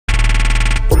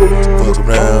Fuck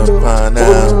around, find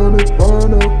out. Fuck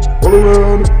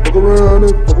around, fuck around,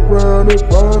 fuck around,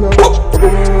 find out.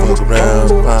 Fuck around,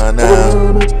 find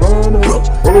out. Fuck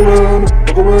around,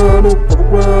 fuck around, fuck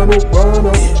around, find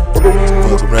out.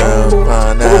 Fuck around,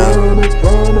 find out.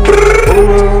 Fuck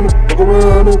around, fuck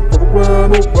around, fuck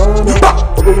around, find out.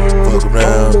 Fuck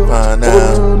around, find out.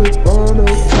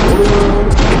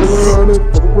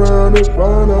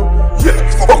 Yeah,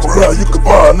 fuck around, you can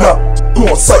find out. You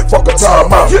on site, fuck a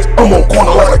time out. I'm on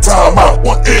corner like a time out.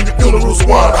 One end, the funeral's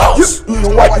wine house. You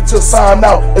and wife just sign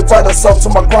out. Invite us up to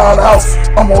my grind house.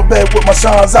 I'm on bed with my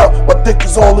shines out. My dick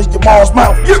is all in your mom's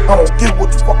mouth. I don't get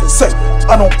what you fucking say.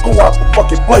 I don't go out to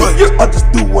fucking play. I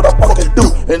just do what I fucking do.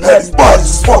 And have these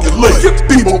bodies is fucking lit.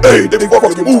 People, hey, they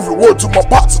fucking moving. Word to my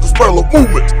box of the SPREADLUV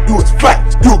movement. You is fat,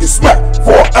 you'll get smacked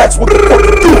before I ask what the fuck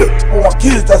you doing. For my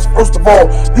kids, that's first of all.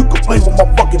 You can play with my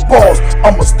fucking balls.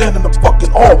 I'ma stand in the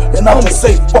fucking hall and I'ma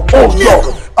say fuck all of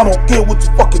y'all. I don't care what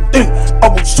you fucking think. I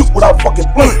will shoot without fucking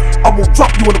blink. I will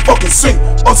drop you in the fucking sink.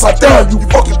 Upside down, you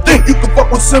fucking think. You can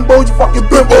fuck with Sinbo, you fucking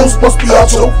bimbos. Must be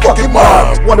out your fucking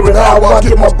mind. Wondering how I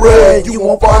get my bread. You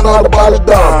won't find out about a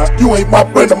dime. You ain't my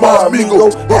friend of my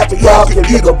amigo. Half of y'all can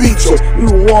either beat you. You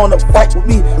don't wanna fight with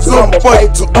me, cause I'ma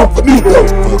fight till I'm finito.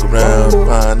 Fuck around,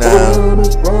 find out.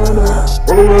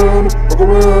 Fuck around, fuck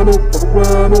around, fuck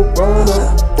around, find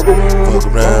out. Fuck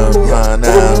around, find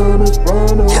out.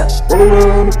 Fuck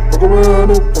around, fuck around,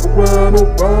 fuck around,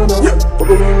 find out. Fuck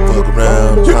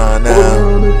around, find out.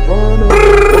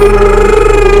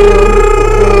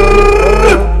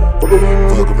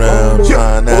 Fuck around,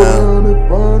 find out.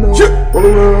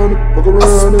 I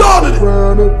started it.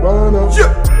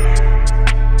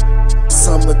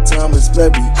 Summertime is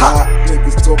very hot.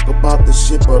 Niggas talk about the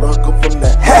shit, but I come from the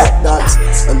hat knots.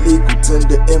 Illegal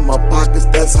tender in my pockets,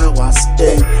 that's how I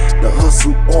stay. The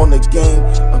hustle on the game,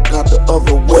 I got the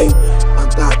other way. I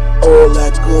got all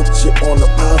that good shit on the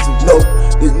positive note.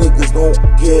 These niggas don't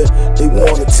care, they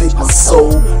wanna take my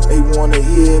soul. They wanna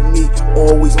hear me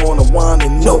always on a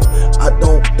whining note. I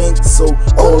don't think so,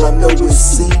 all I know is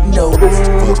see no.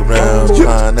 Fuck around,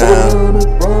 find out.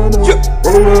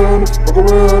 Fuck around, fuck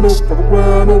around, fuck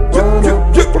around, find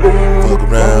out. Fuck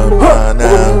around, find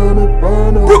out.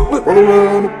 Fuck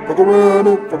around, fuck around,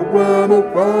 fuck around,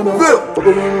 find out. Fuck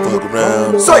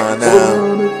around, find out.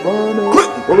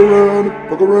 Fuck around,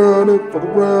 fuck around, fuck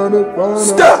around,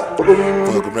 find out.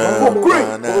 Fuck around,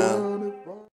 find out.